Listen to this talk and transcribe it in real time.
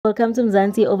Welcome to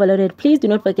Mzansi Overloaded. Please do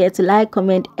not forget to like,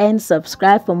 comment, and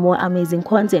subscribe for more amazing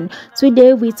content.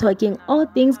 Today we're talking all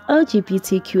things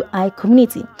LGBTQI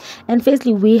community. And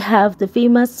firstly, we have the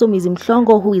famous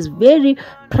Somizi, who is very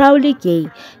proudly gay.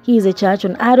 He is a judge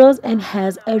on Idols and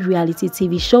has a reality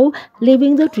TV show,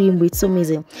 Living the Dream with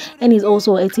Somizi. And he's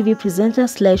also a TV presenter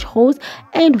 / host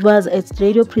and was a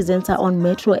radio presenter on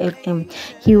Metro FM.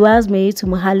 He was married to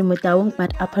Mohale Motawong,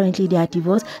 but apparently they are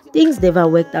divorced. Things never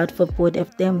worked out for both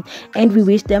of them, and we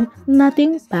wish them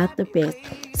nothing but the best.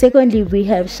 Secondly, we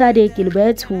have Shade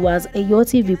Gilbert, who was a Yo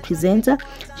TV presenter.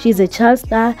 She's a child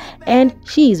star and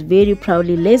she is very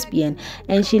proudly lesbian,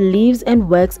 and she lives and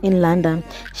works in London.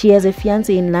 She has a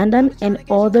fiance in London, and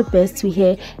all the best to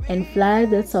her, and fly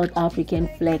the South African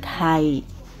flag high.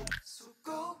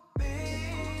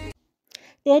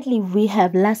 Thirdly, we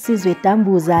have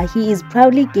Lasizwe. He is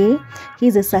proudly gay.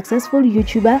 He's a successful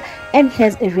YouTuber and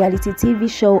has a reality TV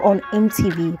show on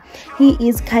MTV. He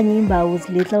is Kanyimba's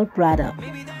little brother.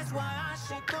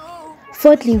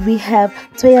 Fourthly, we have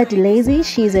Toya Delezi.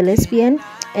 She is a lesbian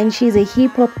and she's a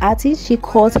hip-hop artist. She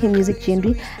calls her music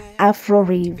genre Afro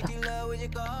Rave.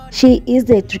 She is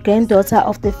the granddaughter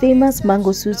of the famous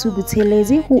Mangosuthu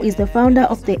Buthelezi, who is the founder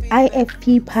of the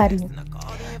IFP party.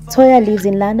 Toya lives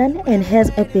in London and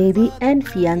has a baby and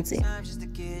fiance.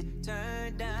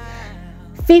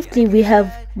 Fifthly, we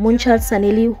have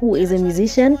Moonchild, who is a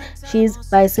musician. She is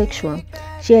bisexual.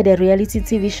 She had a reality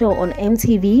TV show on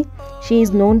MTV. She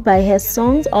is known by her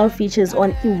songs or features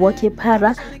on Iwoke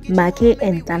Para, Make,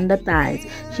 and Thunder Thighs.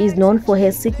 She is known for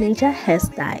her signature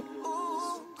hairstyle.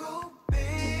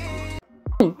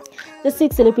 The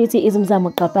sixth celebrity is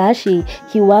Mzamo Kapashi.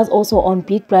 He was also on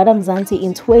Big Brother Mzansi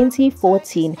in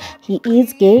 2014. He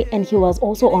is gay and he was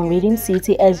also on Rhythm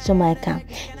City as Jamaica.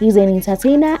 He's an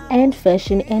entertainer and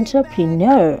fashion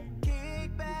entrepreneur.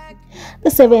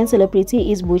 The seventh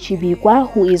celebrity is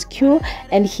Moonchild, who is Q,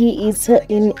 and he is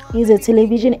a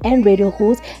television and radio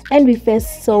host, and we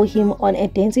first saw him on a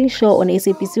dancing show on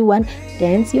SABC1,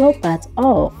 Dance Your Butt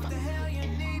Off.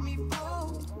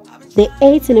 The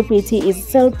eighth celebrity is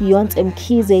Beyond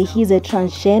Mkhize. He's a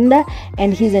transgender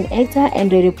and he's an actor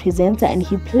and radio presenter, and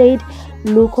he played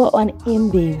Luko on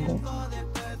Imbewu.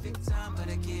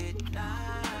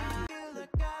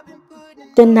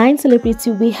 The ninth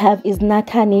celebrity we have is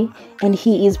Nakane, and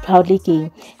he is proudly gay.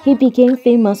 He became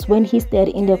famous when he starred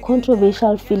in the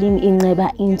controversial film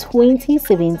Ineba in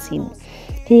 2017.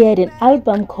 He had an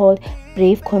album called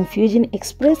Brave Confusion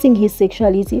expressing his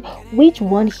sexuality, which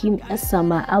won him a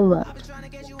Summer Award.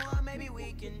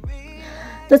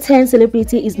 The 10th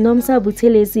celebrity is Nomsa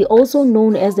Buthelezi, also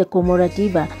known as the Gomora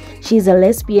Diva. She is a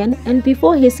lesbian, and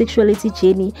before her sexuality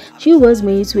journey, she was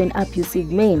married to an abusive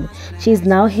man. She is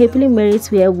now happily married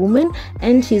to a woman,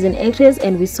 and she's an actress,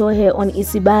 and we saw her on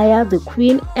Isibaya, The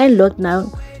Queen, and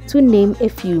Lockdown, to name a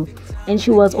few. And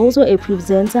she was also a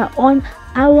presenter on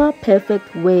Our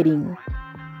Perfect Wedding.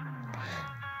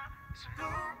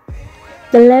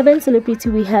 The 11th celebrity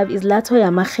we have is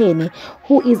Latoya Machene,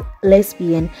 who is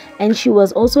lesbian, and she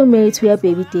was also married to her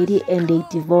baby daddy and they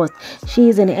divorced. She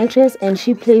is an actress and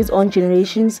she plays on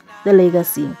Generations The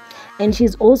Legacy. And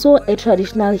she's also a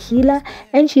traditional healer,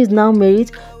 and she's now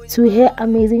married to her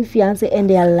amazing fiance, and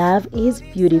their love is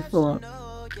beautiful.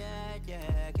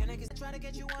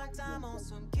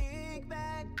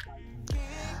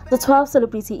 The 12th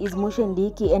celebrity is Moshe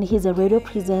Ndiki, and he's a radio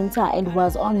presenter and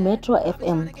was on Metro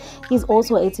FM. He's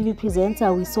also a TV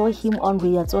presenter. We saw him on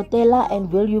Riyatsotela and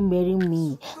Will You Marry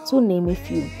Me, to name a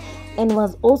few. And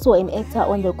was also an actor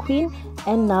on The Queen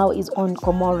and now is on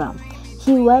Gomora.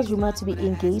 He was rumored to be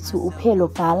engaged to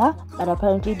Upelo Bala, but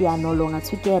apparently they are no longer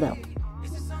together.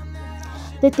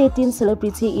 The 13th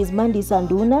celebrity is Mandi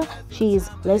Sanduna. She is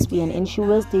lesbian and she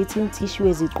was dating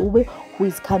Lgbtqi, who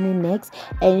is coming next,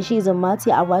 and she is a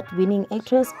multi-award winning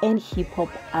actress and hip-hop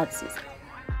artist.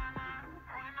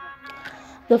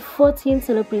 The 14th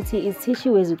celebrity is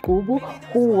Lgbtqi,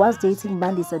 who was dating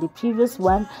Mandisa, the previous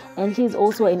one, and she is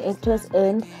also an actress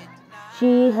and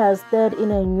she has starred in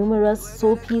numerous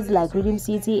soapies like Rhythm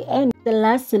City. And the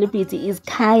last celebrity is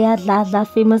Kaya Dladla,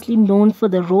 famously known for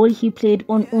the role he played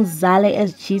on Uzale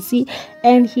as GC,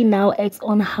 and he now acts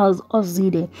on House of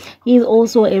Zide. He is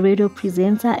also a radio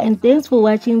presenter, and thanks for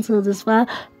watching till this far.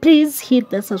 Please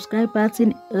hit the subscribe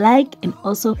button, like, and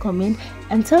also comment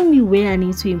and tell me where I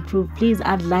need to improve. Please,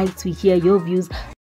 I'd like to hear your views.